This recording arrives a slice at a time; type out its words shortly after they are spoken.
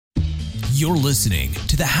You're listening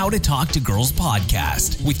to the How to Talk to Girls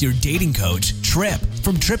podcast with your dating coach, Trip,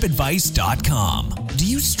 from tripadvice.com. Do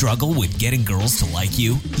you struggle with getting girls to like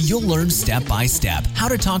you? You'll learn step by step how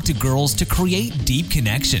to talk to girls to create deep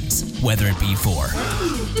connections, whether it be for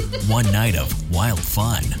one night of wild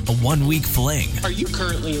fun, a 1-week fling. Are you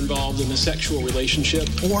currently involved in a sexual relationship?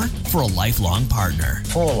 Or for a lifelong partner.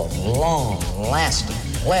 Full of long-lasting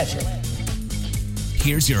pleasure.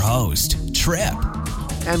 Here's your host, Trip.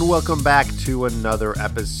 And welcome back to another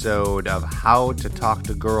episode of How to Talk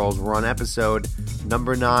to Girls. We're on episode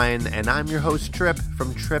number 9, and I'm your host, Trip,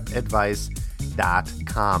 from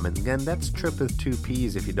tripadvice.com. And again, that's Trip with 2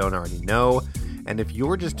 P's if you don't already know. And if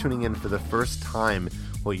you're just tuning in for the first time,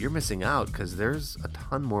 well, you're missing out because there's a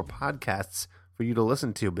ton more podcasts for you to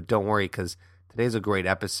listen to. But don't worry, because today's a great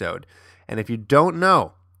episode. And if you don't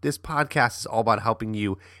know, this podcast is all about helping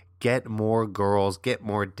you get more girls, get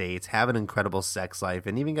more dates, have an incredible sex life,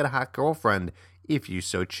 and even get a hot girlfriend if you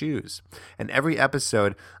so choose. And every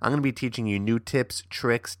episode, I'm going to be teaching you new tips,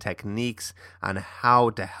 tricks, techniques on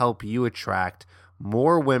how to help you attract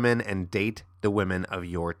more women and date the women of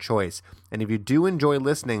your choice. And if you do enjoy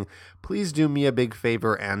listening, please do me a big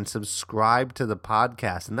favor and subscribe to the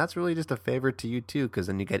podcast. And that's really just a favor to you too, because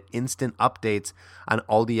then you get instant updates on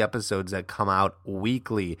all the episodes that come out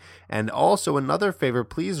weekly. And also another favor,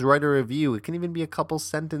 please write a review. It can even be a couple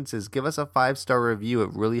sentences. Give us a 5-star review.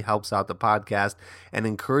 It really helps out the podcast and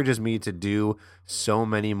encourages me to do so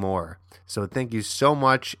many more. So thank you so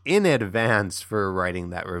much in advance for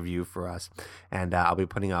writing that review for us. And I'll be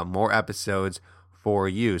putting out more episodes for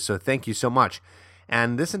you. So thank you so much.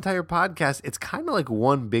 And this entire podcast, it's kind of like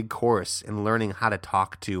one big course in learning how to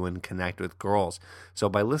talk to and connect with girls. So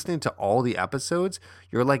by listening to all the episodes,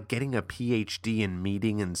 you're like getting a PhD in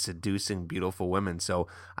meeting and seducing beautiful women. So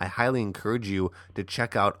I highly encourage you to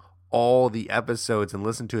check out all the episodes and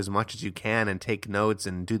listen to as much as you can and take notes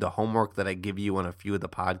and do the homework that I give you on a few of the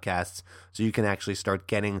podcasts so you can actually start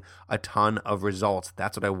getting a ton of results.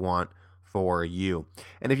 That's what I want for you.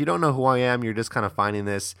 And if you don't know who I am, you're just kind of finding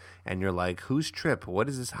this and you're like, who's Trip? What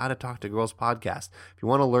is this How to Talk to Girls podcast? If you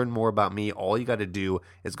want to learn more about me, all you got to do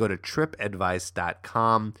is go to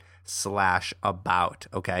tripadvice.com/about,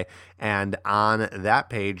 okay? And on that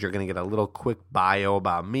page, you're going to get a little quick bio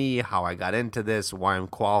about me, how I got into this, why I'm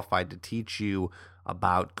qualified to teach you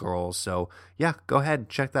about girls. So yeah, go ahead,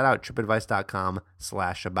 check that out,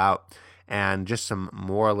 tripadvice.com/about. And just some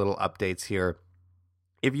more little updates here.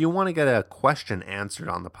 If you want to get a question answered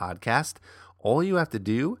on the podcast, all you have to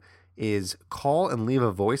do is call and leave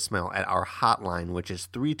a voicemail at our hotline, which is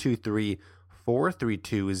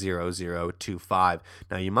 323-432-0025.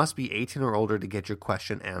 Now, you must be 18 or older to get your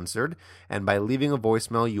question answered, and by leaving a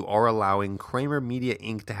voicemail, you are allowing Kramer Media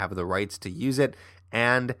Inc. to have the rights to use it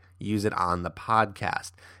and use it on the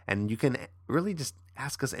podcast. And you can really just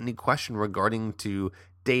ask us any question regarding to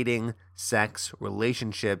dating, sex,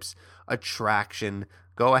 relationships, attraction.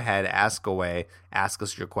 Go ahead, ask away, ask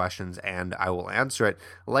us your questions, and I will answer it.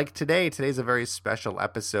 Like today's a very special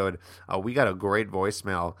episode. We got a great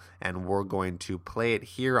voicemail, and we're going to play it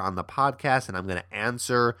here on the podcast, and I'm going to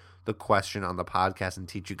answer the question on the podcast and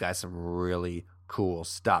teach you guys some really cool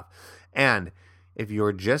stuff. And if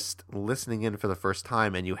you're just listening in for the first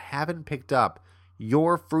time and you haven't picked up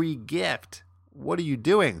your free gift, what are you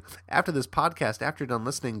doing? After this podcast, after you're done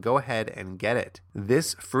listening, go ahead and get it.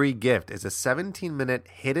 This free gift is a 17-minute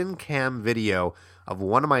hidden cam video of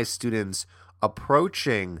one of my students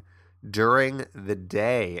approaching during the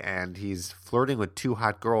day, and he's flirting with 2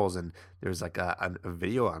 hot girls, and there's like a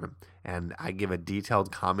video on him, and I give a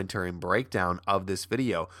detailed commentary and breakdown of this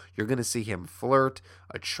video. You're going to see him flirt,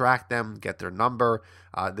 attract them, get their number.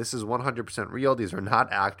 This is 100% real. These are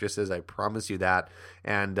not actresses, I promise you that.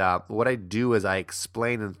 And what I do is I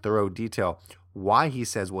explain in thorough detail why he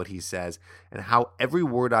says what he says and how every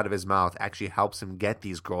word out of his mouth actually helps him get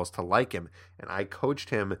these girls to like him. And I coached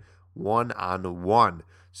him one-on-one.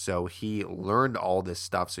 So he learned all this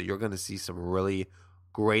stuff. So you're going to see some really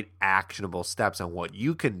great actionable steps on what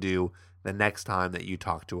you can do the next time that you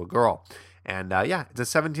talk to a girl. And it's a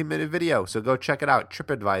 17-minute video. So go check it out.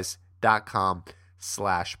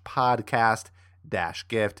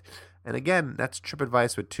 tripadvice.com/podcast-gift. And again, that's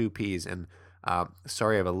TripAdvice with 2 P's. And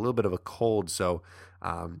sorry, I have a little bit of a cold, so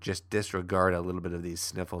just disregard a little bit of these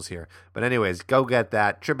sniffles here. But anyways, go get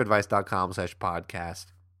that.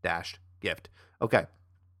 tripadvice.com/podcast-gift. Okay.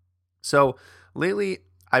 So lately,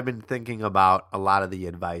 I've been thinking about a lot of the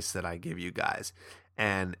advice that I give you guys.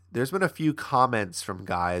 And there's been a few comments from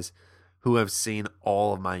guys who have seen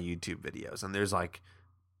all of my YouTube videos. And there's like,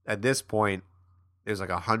 at this point, there's like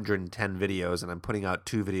 110 videos, and I'm putting out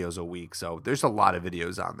 2 videos a week. So there's a lot of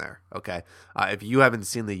videos on there. Okay. If you haven't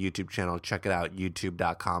seen the YouTube channel, check it out.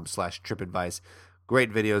 youtube.com/tripadvice.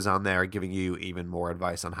 Great videos on there giving you even more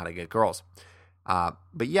advice on how to get girls.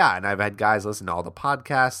 But yeah, and I've had guys listen to all the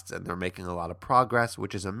podcasts, and they're making a lot of progress,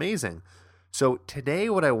 which is amazing. So today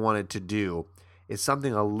what I wanted to do is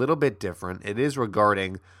something a little bit different. It is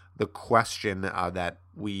regarding the question that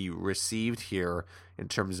we received here in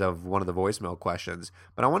terms of one of the voicemail questions.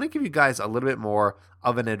 But I want to give you guys a little bit more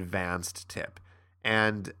of an advanced tip.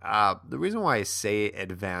 And the reason why I say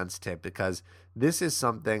advanced tip, because this is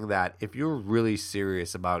something that if you're really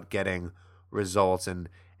serious about getting results and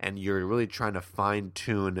you're really trying to fine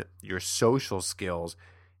tune your social skills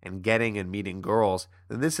and getting and meeting girls,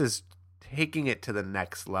 then this is taking it to the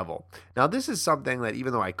next level. Now, this is something that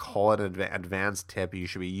even though I call it an advanced tip, you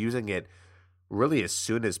should be using it really as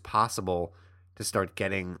soon as possible to start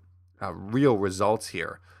getting real results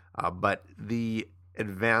here. But the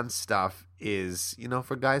advanced stuff is,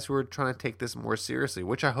 for guys who are trying to take this more seriously,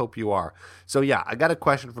 which I hope you are. So yeah, I got a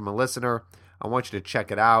question from a listener. I want you to check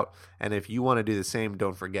it out. And if you want to do the same,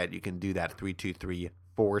 don't forget, you can do that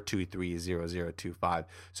 323-423-0025.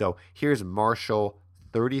 So here's Marshall,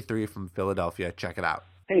 33 from Philadelphia. Check it out.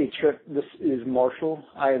 Hey, Trip. This is Marshall.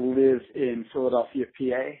 I live in Philadelphia,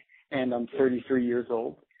 PA, and I'm 33 years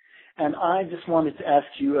old. And I just wanted to ask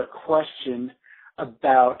you a question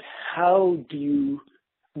about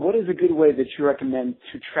what is a good way that you recommend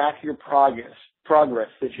to track your progress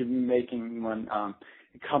that you've been making when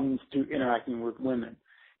it comes to interacting with women?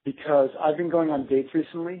 Because I've been going on dates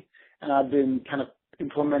recently, and I've been kind of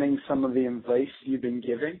implementing some of the advice you've been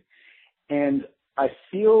giving, and I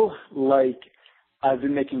feel like I've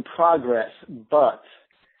been making progress, but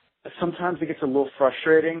sometimes it gets a little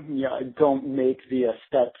frustrating. I don't make the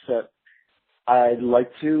steps that I'd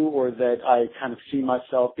like to, or that I kind of see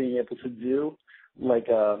myself being able to do, like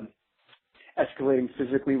escalating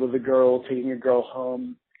physically with a girl, taking a girl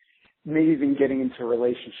home, maybe even getting into a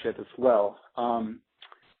relationship as well.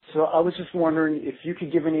 So I was just wondering if you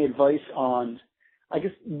could give any advice on, I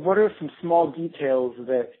guess, what are some small details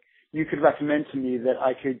that you could recommend to me that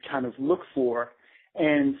I could kind of look for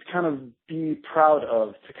and kind of be proud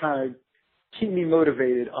of to kind of keep me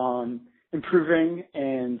motivated on improving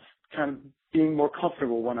and kind of being more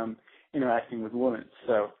comfortable when I'm interacting with women.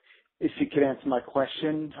 So if you could answer my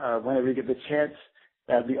question whenever you get the chance,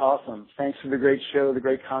 that'd be awesome. Thanks for the great show, the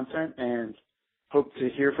great content, and hope to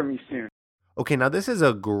hear from you soon. Okay, now this is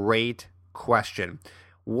a great question.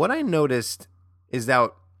 What I noticed is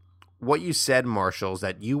that what you said, Marshall, is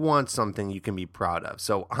that you want something you can be proud of.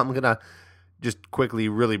 So I'm going to just quickly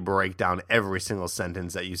really break down every single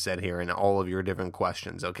sentence that you said here in all of your different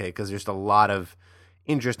questions, okay? Because there's a lot of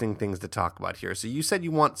interesting things to talk about here. So you said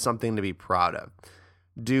you want something to be proud of.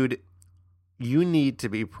 Dude, you need to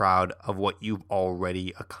be proud of what you've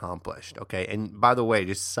already accomplished, okay? And by the way,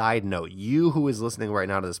 just side note, you who is listening right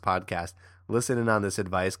now to this podcast, listening on this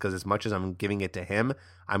advice, because as much as I'm giving it to him,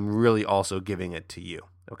 I'm really also giving it to you,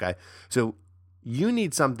 okay? So you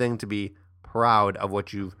need something to be proud of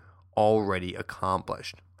what you've already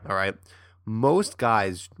accomplished, all right? Most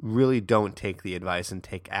guys really don't take the advice and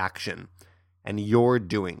take action, and you're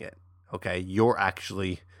doing it, okay? You're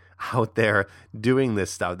actually out there doing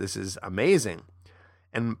this stuff. This is amazing.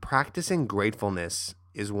 And practicing gratefulness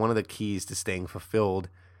is one of the keys to staying fulfilled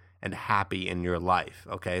and happy in your life,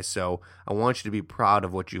 okay? So I want you to be proud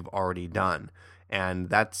of what you've already done. And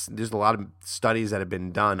there's a lot of studies that have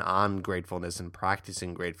been done on gratefulness and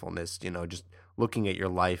practicing gratefulness, just looking at your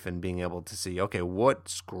life and being able to see, okay,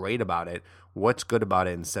 what's great about it, what's good about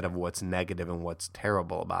it, instead of what's negative and what's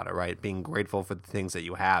terrible about it, right? Being grateful for the things that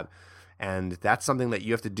you have. And that's something that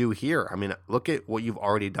you have to do here. I mean, look at what you've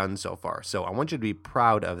already done so far. So I want you to be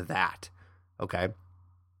proud of that, okay?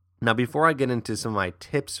 Now, before I get into some of my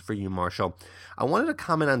tips for you, Marshall, I wanted to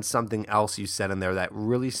comment on something else you said in there that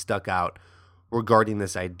really stuck out regarding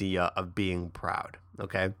this idea of being proud,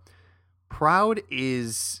 okay? Proud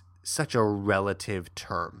is such a relative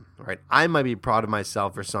term, right? I might be proud of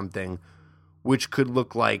myself for something which could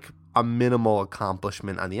look like a minimal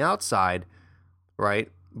accomplishment on the outside,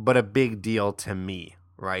 right? But a big deal to me,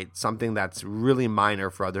 right? Something that's really minor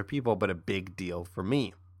for other people, but a big deal for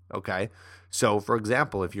me, okay? So, for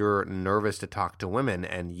example, if you're nervous to talk to women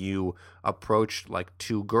and you approach like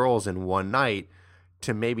 2 girls in one night,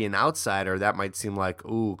 to maybe an outsider, that might seem like,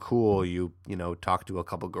 ooh, cool, you talk to a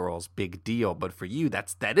couple girls, big deal. But for you,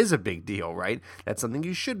 that is a big deal, right? That's something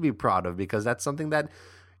you should be proud of because that's something that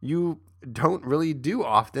you don't really do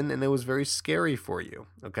often, and it was very scary for you,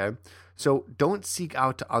 okay? So don't seek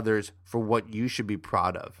out to others for what you should be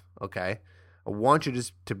proud of, okay? I want you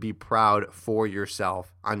just to be proud for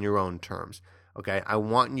yourself on your own terms. Okay, I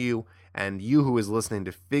want you and you who is listening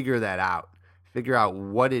to figure that out. Figure out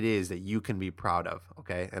what it is that you can be proud of.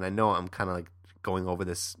 Okay, and I know I'm kind of like going over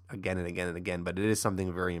this again and again and again, but it is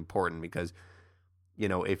something very important because, you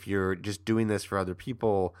know, if you're just doing this for other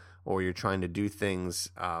people or you're trying to do things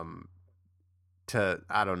to,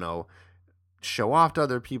 I don't know, show off to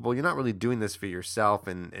other people, you're not really doing this for yourself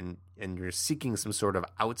and you're seeking some sort of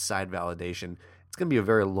outside validation. It's going to be a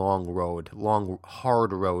very long,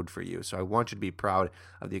 hard road for you. So I want you to be proud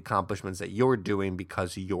of the accomplishments that you're doing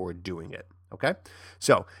because you're doing it. Okay?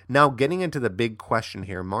 So now getting into the big question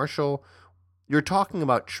here, Marshall, you're talking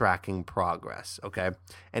about tracking progress, okay?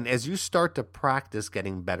 And as you start to practice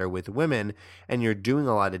getting better with women and you're doing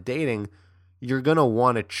a lot of dating, you're going to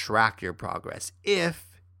want to track your progress if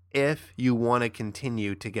you want to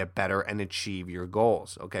continue to get better and achieve your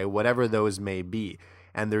goals, okay? Whatever those may be.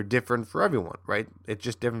 And they're different for everyone, right? It's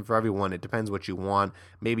just different for everyone. It depends what you want.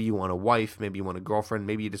 Maybe you want a wife. Maybe you want a girlfriend.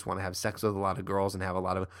 Maybe you just want to have sex with a lot of girls and have a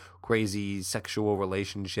lot of crazy sexual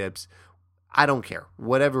relationships. I don't care.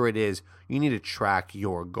 Whatever it is, you need to track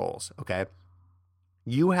your goals, okay?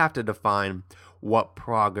 You have to define what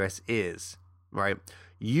progress is, right?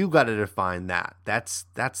 You got to define that. That's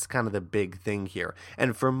kind of the big thing here.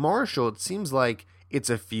 And for Marshall, it seems like it's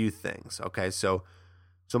a few things, okay? So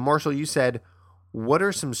Marshall, you said, what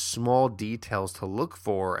are some small details to look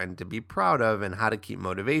for and to be proud of and how to keep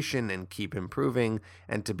motivation and keep improving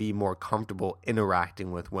and to be more comfortable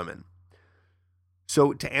interacting with women?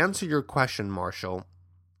 So to answer your question, Marshall,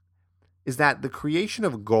 is that the creation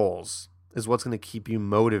of goals is what's going to keep you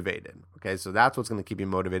motivated. Okay, so that's what's going to keep you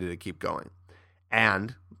motivated to keep going.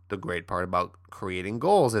 And the great part about creating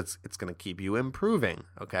goals, it's going to keep you improving.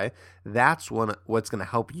 Okay, that's what's going to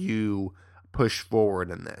help you push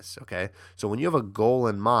forward in this. Okay, so when you have a goal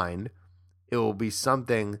in mind, it will be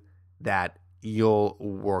something that you'll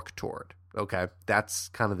work toward. Okay, that's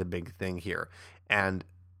kind of the big thing here. And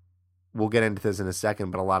we'll get into this in a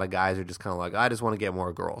second, but a lot of guys are just kind of like, I just want to get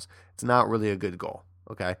more girls. It's not really a good goal,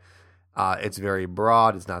 okay? It's very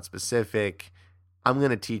broad. It's not specific. I'm going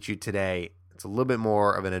to teach you today. It's a little bit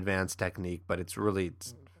more of an advanced technique, but it's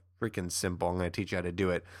freaking simple. I'm going to teach you how to do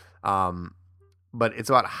it. But it's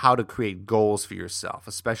about how to create goals for yourself,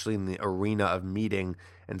 especially in the arena of meeting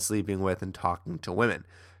and sleeping with and talking to women.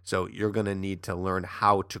 So you're going to need to learn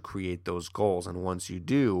how to create those goals. And once you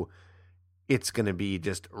do, it's going to be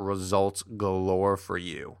just results galore for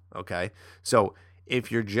you, okay? So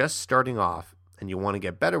if you're just starting off and you want to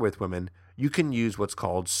get better with women, you can use what's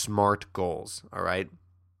called SMART goals, all right?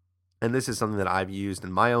 And this is something that I've used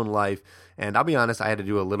in my own life. And I'll be honest, I had to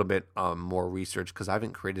do a little bit more research because I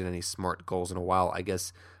haven't created any SMART goals in a while. I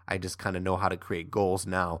guess I just kind of know how to create goals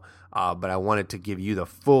now. But I wanted to give you the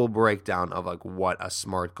full breakdown of like what a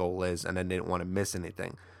SMART goal is, and I didn't want to miss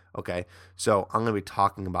anything. Okay, so I'm going to be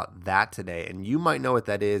talking about that today, and you might know what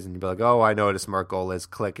that is, and you'll be like, oh, I know what a SMART goal is,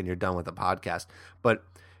 click, and you're done with the podcast. But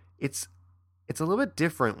it's a little bit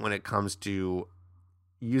different when it comes to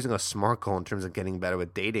using a SMART goal in terms of getting better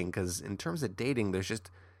with dating, because in terms of dating, there's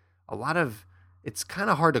just a lot of, it's kind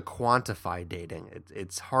of hard to quantify dating.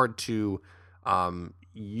 It's hard to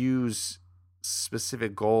use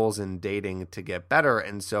specific goals in dating to get better,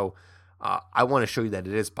 and so I want to show you that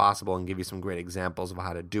it is possible and give you some great examples of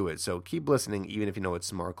how to do it. So keep listening even if you know what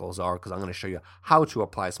SMART goals are, because I'm going to show you how to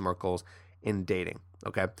apply SMART goals in dating.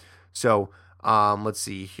 Okay, so let's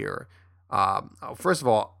see here. First of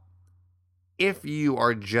all, if you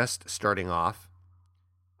are just starting off,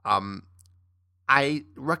 I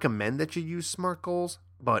recommend that you use SMART goals,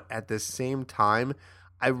 but at the same time,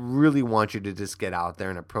 I really want you to just get out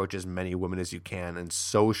there and approach as many women as you can and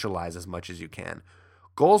socialize as much as you can.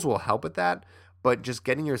 Goals will help with that, but just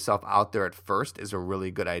getting yourself out there at first is a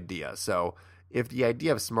really good idea. So if the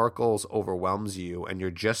idea of SMART goals overwhelms you and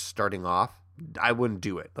you're just starting off, I wouldn't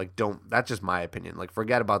do it. Like, that's just my opinion. Like,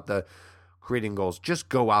 forget about the creating goals. Just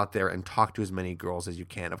go out there and talk to as many girls as you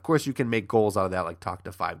can. Of course, you can make goals out of that, like talk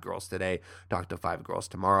to 5 girls today, talk to 5 girls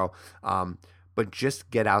tomorrow. But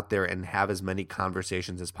just get out there and have as many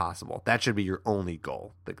conversations as possible. That should be your only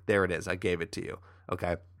goal. Like, there it is. I gave it to you.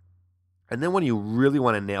 Okay. And then when you really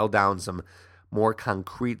want to nail down some more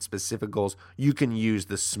concrete, specific goals, you can use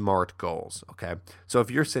the SMART goals, okay? So if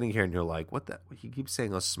you're sitting here and you're like, what the, he keeps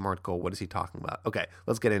saying a SMART goal, what is he talking about? Okay,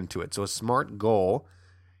 let's get into it. So a SMART goal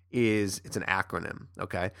it's an acronym,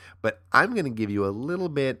 okay? But I'm going to give you a little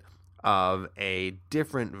bit of a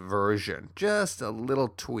different version, just a little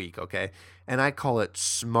tweak, okay? And I call it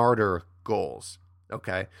SMARTer goals,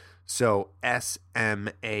 okay? So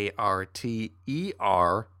SMARTER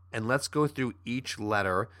And let's go through each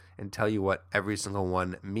letter and tell you what every single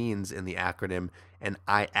one means in the acronym. And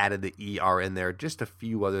I added the ER in there, just a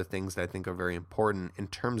few other things that I think are very important in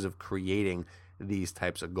terms of creating these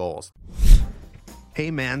types of goals. Hey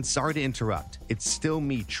man, sorry to interrupt. It's still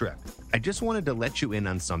me, Trip. I just wanted to let you in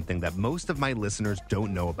on something that most of my listeners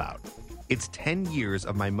don't know about. It's 10 years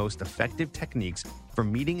of my most effective techniques for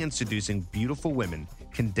meeting and seducing beautiful women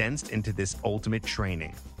condensed into this ultimate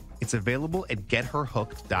training. It's available at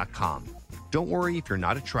getherhooked.com. Don't worry if you're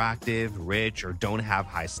not attractive, rich, or don't have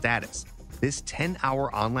high status. This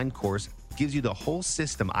 10-hour online course gives you the whole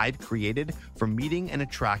system I've created for meeting and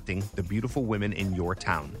attracting the beautiful women in your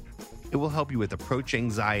town. It will help you with approach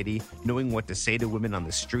anxiety, knowing what to say to women on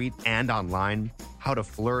the street and online, how to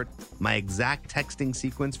flirt, my exact texting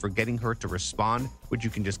sequence for getting her to respond, which you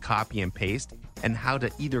can just copy and paste, and how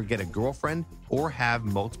to either get a girlfriend or have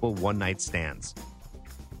multiple one-night stands.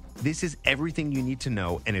 This is everything you need to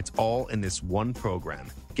know, and it's all in this one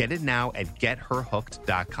program. Get it now at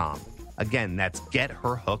getherhooked.com. Again, that's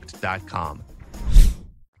getherhooked.com.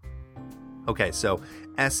 Okay, so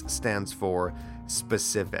S stands for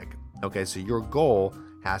specific. Okay, so your goal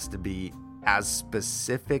has to be as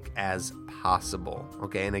specific as possible.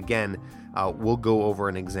 Okay, and again, we'll go over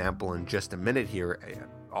an example in just a minute here,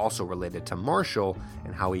 also related to Marshall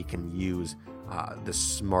and how he can use the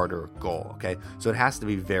smarter goal. Okay, so it has to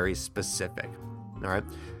be very specific. All right,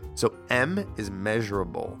 so M is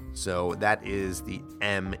measurable. So that is the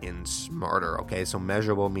M in smarter. Okay, so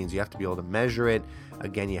measurable means you have to be able to measure it.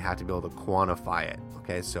 Again, you have to be able to quantify it.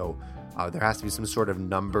 Okay, so there has to be some sort of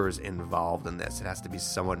numbers involved in this. It has to be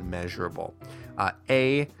somewhat measurable.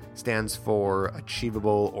 A stands for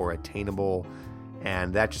achievable or attainable,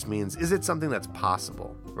 and that just means, is it something that's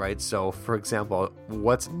possible, right? So, for example,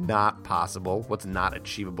 what's not possible, what's not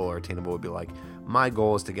achievable or attainable would be like, my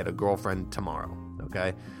goal is to get a girlfriend tomorrow,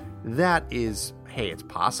 okay? That is, hey, it's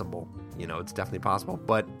possible. You know, it's definitely possible,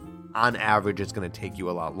 but on average, it's going to take you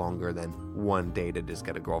a lot longer than one day to just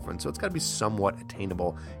get a girlfriend. So it's got to be somewhat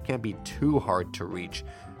attainable. Can't be too hard to reach,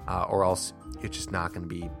 or else it's just not going to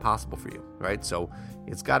be possible for you, right? So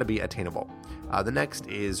it's got to be attainable. The next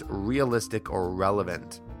is realistic or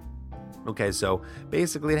relevant. Okay, so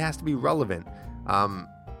basically it has to be relevant.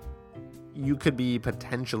 You could be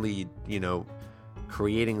potentially,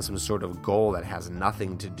 creating some sort of goal that has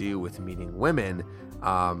nothing to do with meeting women.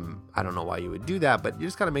 I don't know why you would do that, but you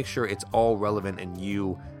just got to make sure it's all relevant and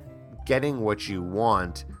you getting what you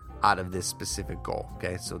want out of this specific goal.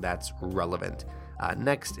 Okay, so that's relevant.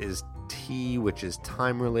 Next is T, which is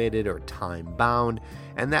time related or time bound.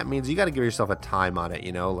 And that means you got to give yourself a time on it,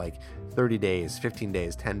 like 30 days, 15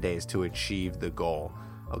 days, 10 days to achieve the goal.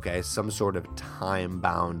 Okay, some sort of time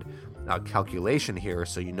bound calculation here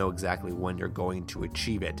so you know exactly when you're going to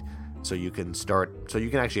achieve it. So you can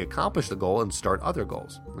actually accomplish the goal and start other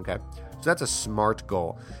goals. Okay, so that's a SMART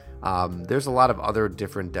goal. There's a lot of other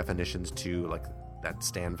different definitions too, like that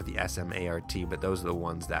stand for the SMART, but those are the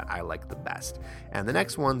ones that I like the best. And the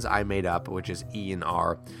next ones I made up, which is E and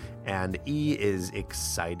R. And E is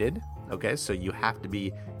excited. Okay, so you have to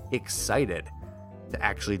be excited to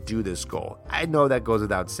actually do this goal. I know that goes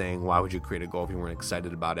without saying. Why would you create a goal if you weren't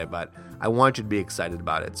excited about it? But I want you to be excited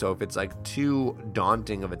about it. So if it's like too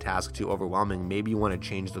daunting of a task, too overwhelming, maybe you want to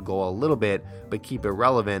change the goal a little bit, but keep it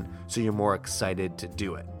relevant so you're more excited to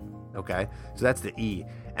do it. Okay, so that's the E.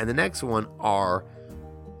 And the next one, R,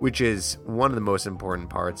 which is one of the most important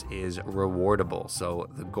parts, is rewardable. So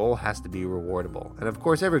the goal has to be rewardable. And of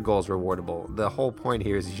course, every goal is rewardable. The whole point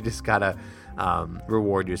here is you just gotta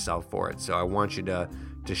reward yourself for it. So I want you to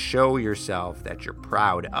show yourself that you're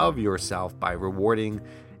proud of yourself by rewarding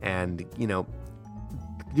and,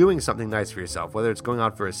 doing something nice for yourself, whether it's going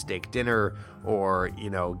out for a steak dinner or,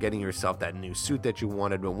 getting yourself that new suit that you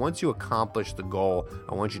wanted. But once you accomplish the goal,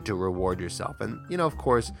 I want you to reward yourself. And, of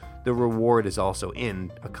course, the reward is also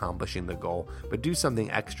in accomplishing the goal, but do something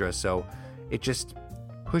extra. So it just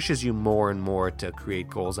pushes you more and more to create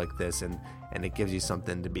goals like this. And it gives you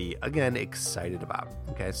something to be, again, excited about.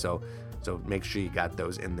 Okay. So make sure you got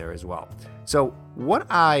those in there as well. So what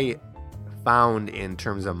I found in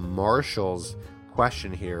terms of Marshall's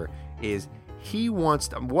question here is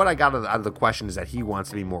what I got out of the question is that he wants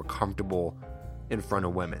to be more comfortable in front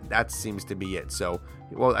of women. That seems to be it. So,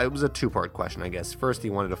 it was a two-part question, I guess. First, he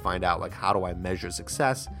wanted to find out, how do I measure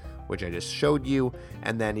success, which I just showed you,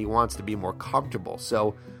 and then he wants to be more comfortable.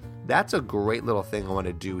 So that's a great little thing I want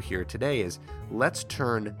to do here today is let's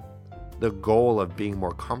turn the goal of being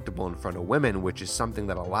more comfortable in front of women, which is something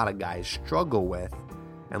that a lot of guys struggle with,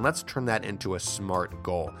 and let's turn that into a SMART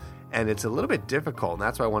goal. And it's a little bit difficult, and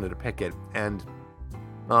that's why I wanted to pick it. And,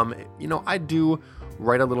 I do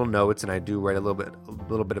write a little notes, and I do write a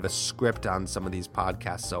little bit of a script on some of these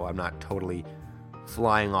podcasts, so I'm not totally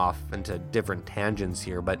flying off into different tangents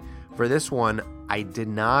here. But for this one, I did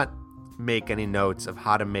not make any notes of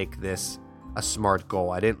how to make this a SMART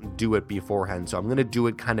goal. I didn't do it beforehand, so I'm going to do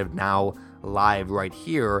it kind of now live right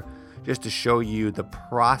here, just to show you the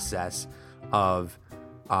process of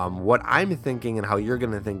what I'm thinking and how you're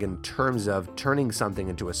going to think in terms of turning something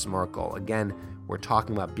into a SMART goal. Again, we're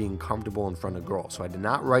talking about being comfortable in front of girls. So I did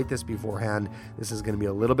not write this beforehand. This is going to be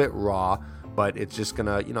a little bit raw, but it's just going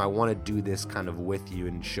to, I want to do this kind of with you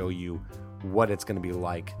and show you what it's going to be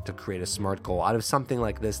like to create a SMART goal out of something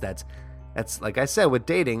like this. That's like I said, with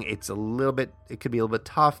dating, it could be a little bit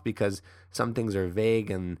tough because some things are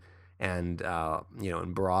vague and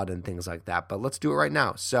broad and things like that. But let's do it right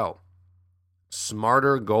now. So,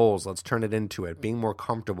 smarter goals. Let's turn it into it. Being more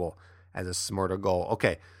comfortable as a smarter goal.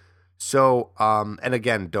 Okay. So, and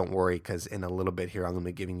again, don't worry, because in a little bit here, I'm going to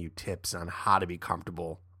be giving you tips on how to be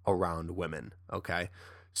comfortable around women. Okay.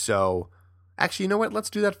 So, actually, you know what? Let's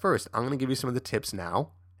do that first. I'm going to give you some of the tips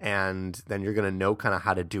now, and then you're going to know kind of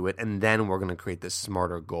how to do it, and then we're going to create this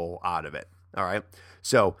smarter goal out of it. All right.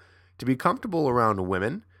 So, to be comfortable around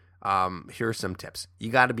women, here are some tips. You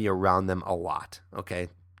got to be around them a lot. Okay.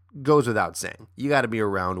 Goes without saying. You got to be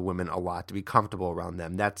around women a lot to be comfortable around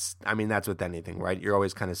them. That's with anything, right? You're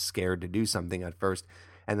always kind of scared to do something at first,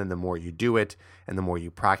 and then the more you do it and the more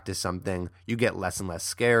you practice something, you get less and less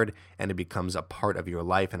scared, and it becomes a part of your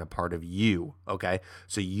life and a part of you, okay?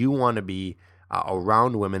 So you want to be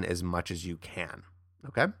around women as much as you can,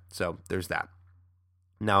 okay? So there's that.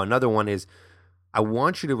 Now, another one is, I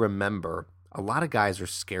want you to remember, a lot of guys are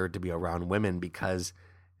scared to be around women because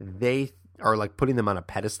they are like putting them on a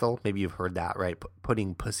pedestal. Maybe you've heard that, right?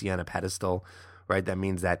 Putting pussy on a pedestal, right? That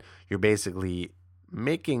means that you're basically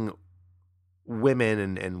making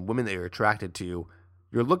women and women that you're attracted to,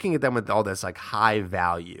 you're looking at them with all this like high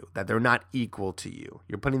value, that they're not equal to you.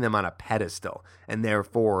 You're putting them on a pedestal, and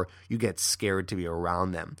therefore you get scared to be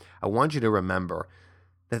around them. I want you to remember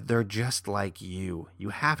that they're just like you. You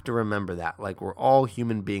have to remember that. Like, we're all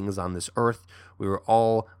human beings on this earth. We were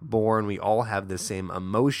all born. We all have the same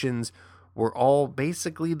emotions. We're all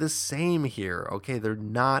basically the same here, okay? They're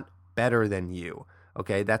not better than you,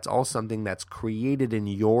 okay? That's all something that's created in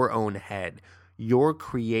your own head. You're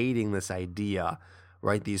creating this idea,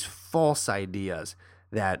 right? These false ideas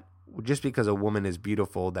that just because a woman is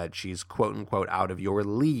beautiful, that she's quote unquote out of your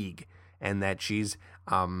league, and that she's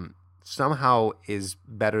somehow is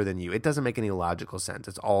better than you. It doesn't make any logical sense.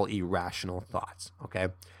 It's all irrational thoughts, okay?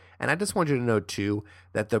 And I just want you to know too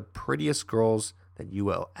that the prettiest girls that you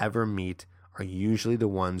will ever meet are usually the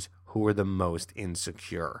ones who are the most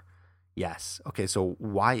insecure. Yes. Okay, so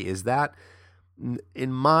why is that?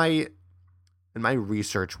 In my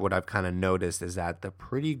research, what I've kind of noticed is that the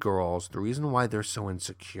pretty girls, the reason why they're so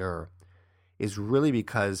insecure is really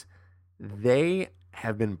because they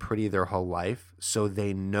have been pretty their whole life, so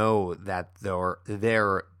they know that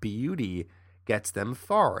their beauty gets them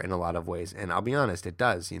far in a lot of ways. And I'll be honest, it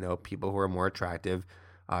does. People who are more attractive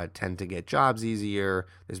tend to get jobs easier.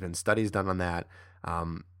 There's been studies done on that.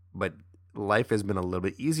 But life has been a little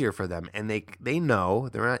bit easier for them. And they know,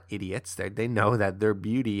 they're not idiots. They know that their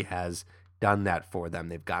beauty has done that for them.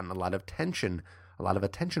 They've gotten a lot of attention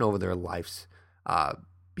over their lives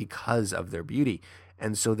because of their beauty.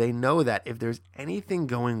 And so they know that if there's anything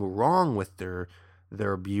going wrong with their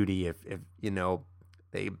beauty, if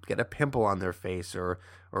they get a pimple on their face or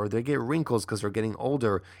they get wrinkles because they're getting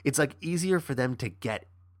older, it's like easier for them to get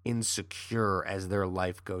insecure as their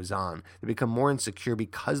life goes on. They become more insecure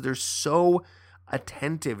because they're so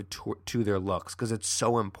attentive to their looks, because it's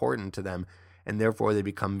so important to them, and therefore they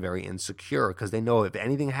become very insecure because they know if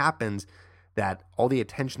anything happens, that all the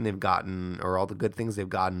attention they've gotten or all the good things they've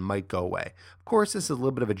gotten might go away. Of course, this is a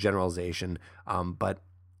little bit of a generalization, but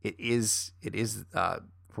it is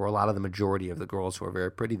for a lot of the majority of the girls who are very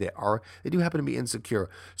pretty, they do happen to be insecure.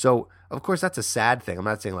 So, of course, that's a sad thing. I'm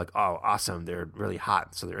not saying like, oh, awesome, they're really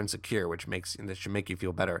hot, so they're insecure, that should make you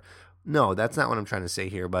feel better. No, that's not what I'm trying to say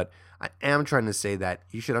here, but I am trying to say that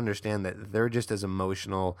you should understand that they're just as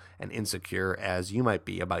emotional and insecure as you might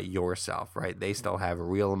be about yourself, right? They still have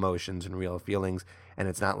real emotions and real feelings, and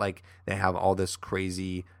it's not like they have all this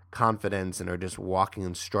crazy confidence and are just walking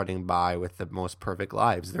and strutting by with the most perfect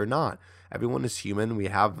lives. They're not. Everyone is human. We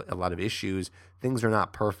have a lot of issues. Things are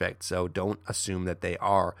not perfect, so don't assume that they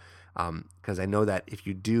are. Because I know that if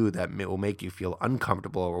you do, that will make you feel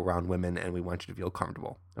uncomfortable around women, and we want you to feel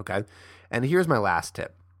comfortable, okay? And here's my last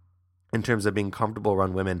tip in terms of being comfortable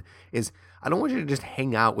around women is I don't want you to just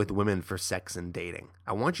hang out with women for sex and dating.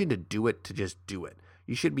 I want you to do it to just do it.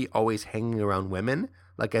 you should be always hanging around women.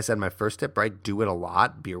 Like I said, my first tip, right? Do it a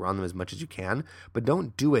lot. Be around them as much as you can. But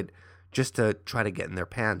don't do it just to try to get in their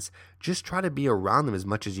pants. Just try to be around them as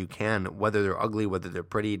much as you can, whether they're ugly, whether they're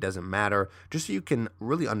pretty, it doesn't matter. Just so you can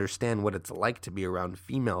really understand what it's like to be around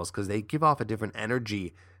females, because they give off a different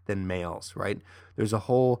energy than males, right? There's a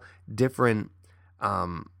whole different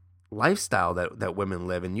lifestyle that women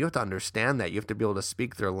live, and you have to understand that. You have to be able to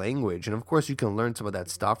speak their language. And of course, you can learn some of that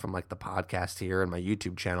stuff from like the podcast here and my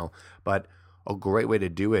YouTube channel, but a great way to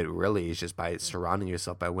do it really is just by surrounding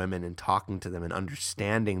yourself by women and talking to them and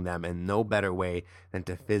understanding them, and no better way than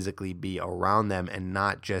to physically be around them, and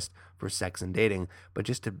not just for sex and dating, but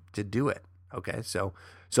just to do it. Okay, so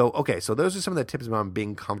those are some of the tips around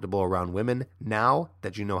being comfortable around women. Now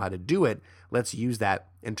that you know how to do it, let's use that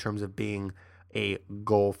in terms of being a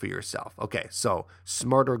goal for yourself. Okay, so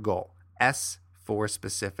smarter goal, S for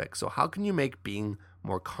specific. So how can you make being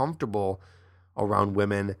more comfortable around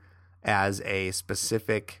women as a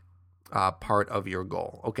specific part of your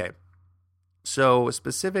goal? Okay, so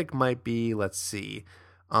specific might be, let's see,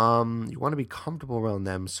 you want to be comfortable around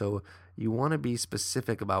them, so you want to be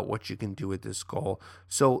specific about what you can do with this goal.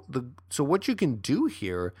 So what you can do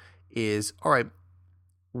here is, all right,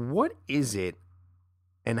 what is it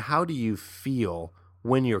and how do you feel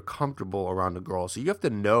when you're comfortable around a girl? So you have to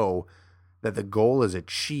know that the goal is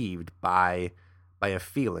achieved by a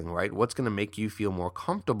feeling, right? What's going to make you feel more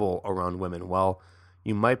comfortable around women? Well,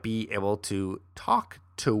 you might be able to talk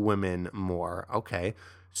to women more. Okay.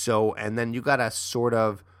 So, and then you got to sort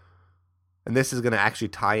of, and this is going to actually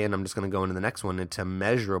tie in, I'm just going to go into the next one, into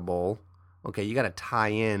measurable. Okay. You got to tie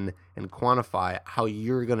in and quantify how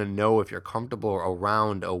you're going to know if you're comfortable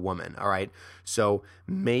around a woman. All right. So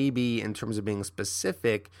maybe in terms of being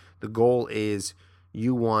specific, the goal is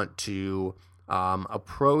you want to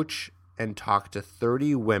approach and talk to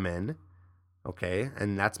 30 women, okay?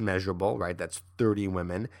 And that's measurable, right? That's 30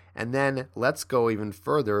 women. And then let's go even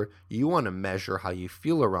further. You want to measure how you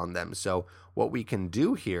feel around them. So what we can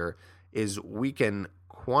do here is we can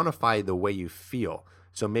quantify the way you feel.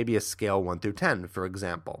 So maybe a scale 1 through 10, for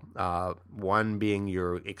example. 1 being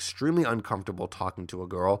you're extremely uncomfortable talking to a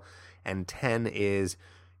girl, and 10 is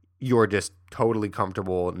you're just totally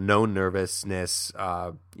comfortable, no nervousness,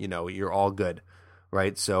 you're all good.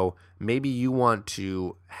 Right? So maybe you want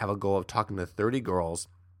to have a goal of talking to 30 girls,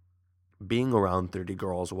 being around 30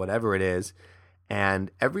 girls, whatever it is. And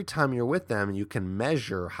every time you're with them, you can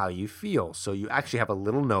measure how you feel. So you actually have a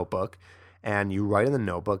little notebook and you write in the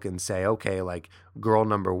notebook and say, okay, like girl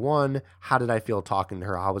number 1, how did I feel talking to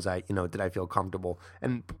her? How was I, did I feel comfortable?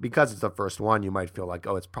 And because it's the first one, you might feel like,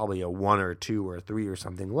 oh, it's probably a 1 or 2 or 3 or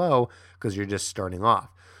something low because you're just starting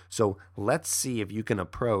off. So let's see if you can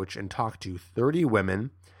approach and talk to 30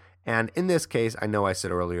 women. And in this case, I know I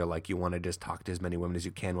said earlier, like you want to just talk to as many women as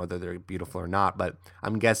you can, whether they're beautiful or not. But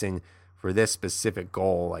I'm guessing for this specific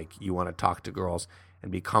goal, like you want to talk to girls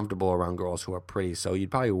and be comfortable around girls who are pretty. So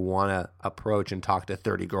you'd probably want to approach and talk to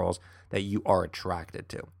 30 girls that you are attracted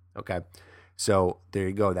to. Okay. So there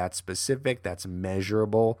you go. That's specific. That's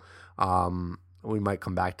measurable. We might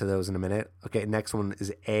come back to those in a minute. Okay, next one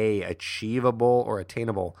is A, achievable or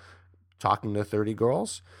attainable. Talking to 30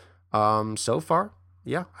 girls. So far,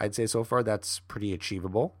 yeah, I'd say so far that's pretty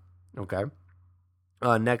achievable. Okay.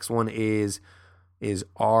 Next one is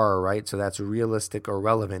R, right? So that's realistic or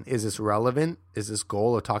relevant. Is this relevant? Is this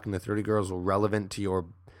goal of talking to 30 girls relevant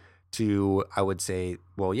to I would say,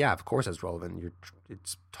 well, yeah, of course it's relevant.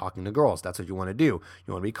 It's talking to girls. That's what you want to do.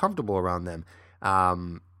 You want to be comfortable around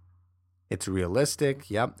them. It's realistic,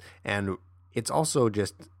 yep. And it's also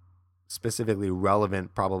just specifically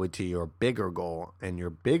relevant probably to your bigger goal. And your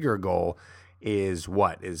bigger goal is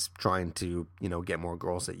what? Is trying to, get more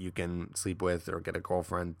girls that you can sleep with or get a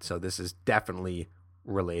girlfriend. So this is definitely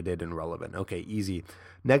related and relevant. Okay, easy.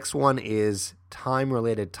 Next one is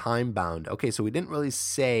time-related, time-bound. Okay, so we didn't really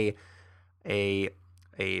say a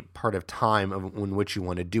part of time in which you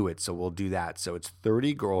want to do it. So we'll do that. So it's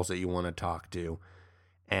 30 girls that you want to talk to.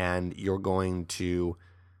 And you're going to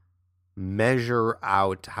measure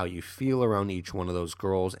out how you feel around each one of those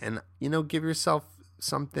girls and, give yourself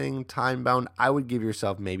something time-bound. I would give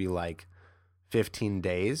yourself maybe like 15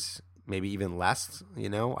 days, maybe even less, I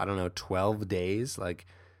don't know, 12 days. Like,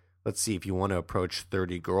 let's see, if you want to approach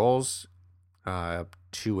 30 girls,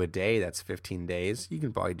 2 a day, that's 15 days. You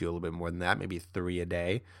can probably do a little bit more than that, maybe 3 a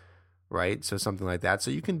day, right? So something like that. So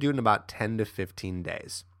you can do it in about 10 to 15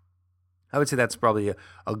 days. I would say that's probably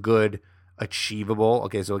a good achievable.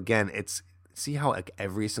 Okay, so again, see how like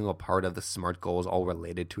every single part of the SMART goal is all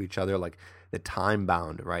related to each other, like the time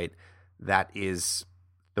bound, right? That is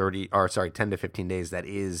 10 to 15 days that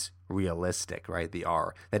is realistic, right?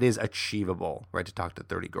 That is achievable, right? To talk to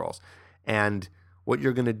 30 girls. And what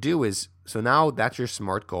you're going to do is, so now that's your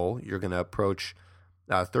SMART goal. You're going to approach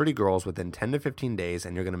 30 girls within 10 to 15 days,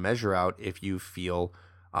 and you're going to measure out if you feel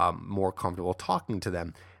more comfortable talking to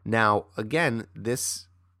them. Now, again, this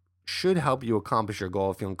should help you accomplish your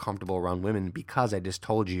goal of feeling comfortable around women, because I just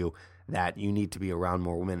told you that you need to be around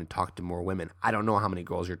more women and talk to more women. I don't know how many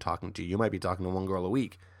girls you're talking to. You might be talking to one girl a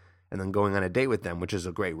week and then going on a date with them, which is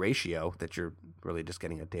a great ratio, that you're really just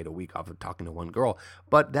getting a date a week off of talking to one girl.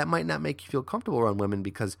 But that might not make you feel comfortable around women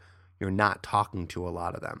because you're not talking to a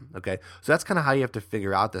lot of them, okay? So that's kind of how you have to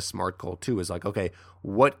figure out the SMART goal too, is like, okay,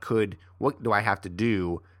 what do I have to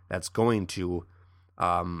do that's going to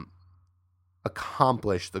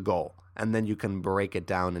accomplish the goal? And then you can break it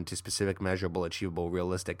down into specific, measurable, achievable,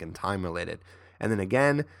 realistic, and time-related. And then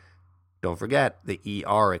again, don't forget the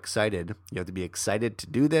ER, excited. You have to be excited to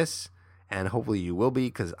do this, and hopefully you will be,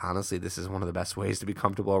 because honestly, this is one of the best ways to be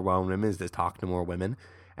comfortable around women, is to talk to more women.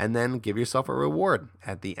 And then give yourself a reward.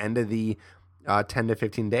 At the end of the 10 to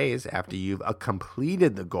 15 days, after you've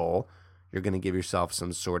completed the goal, you're going to give yourself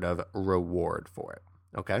some sort of reward for it.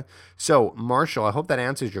 Okay, so Marshall, I hope that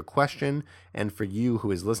answers your question. And for you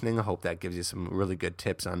who is listening, I hope that gives you some really good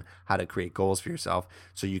tips on how to create goals for yourself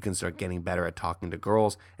so you can start getting better at talking to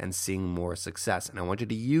girls and seeing more success. And I want you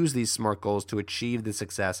to use these SMART goals to achieve the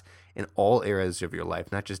success in all areas of your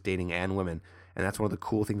life, not just dating and women. And that's one of the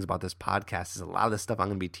cool things about this podcast, is a lot of the stuff I'm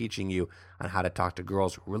going to be teaching you on how to talk to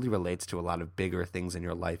girls really relates to a lot of bigger things in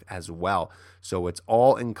your life as well. So it's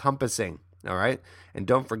all encompassing, all right? And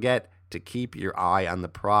don't forget to keep your eye on the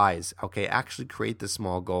prize, okay? Actually create the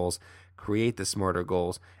small goals, create the smarter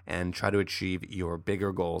goals, and try to achieve your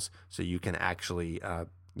bigger goals so you can actually,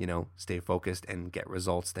 stay focused and get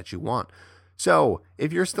results that you want. So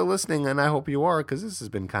if you're still listening, and I hope you are, because this has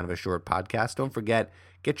been kind of a short podcast, don't forget,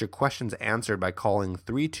 get your questions answered by calling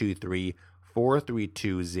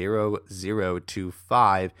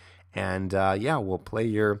 323-432-0025. And we'll play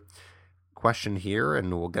your question here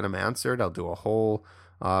and we'll get them answered. I'll do a whole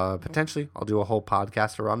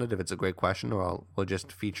podcast around it if it's a great question, or we'll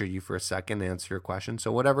just feature you for a second, answer your question.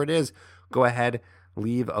 So whatever it is, go ahead,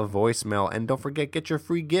 leave a voicemail, and don't forget, get your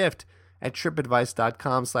free gift at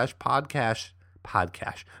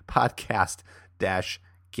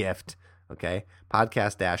tripadvice.com/podcast-gift, okay?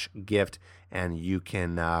 Podcast-gift, and you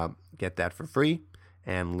can get that for free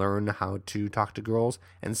and learn how to talk to girls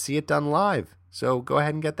and see it done live. So go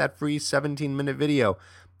ahead and get that free 17-minute video.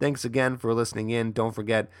 Thanks again for listening in. Don't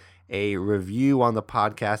forget, a review on the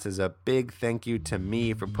podcast is a big thank you to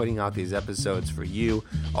me for putting out these episodes for you.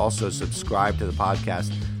 Also, subscribe to the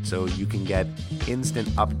podcast so you can get instant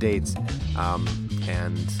updates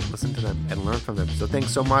and listen to them and learn from them. So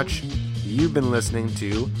thanks so much. You've been listening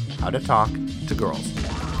to How to Talk to Girls.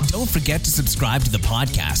 Don't forget to subscribe to the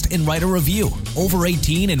podcast and write a review. Over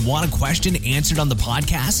 18 and want a question answered on the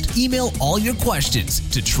podcast? Email all your questions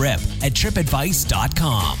to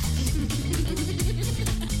Trip@tripadvice.com.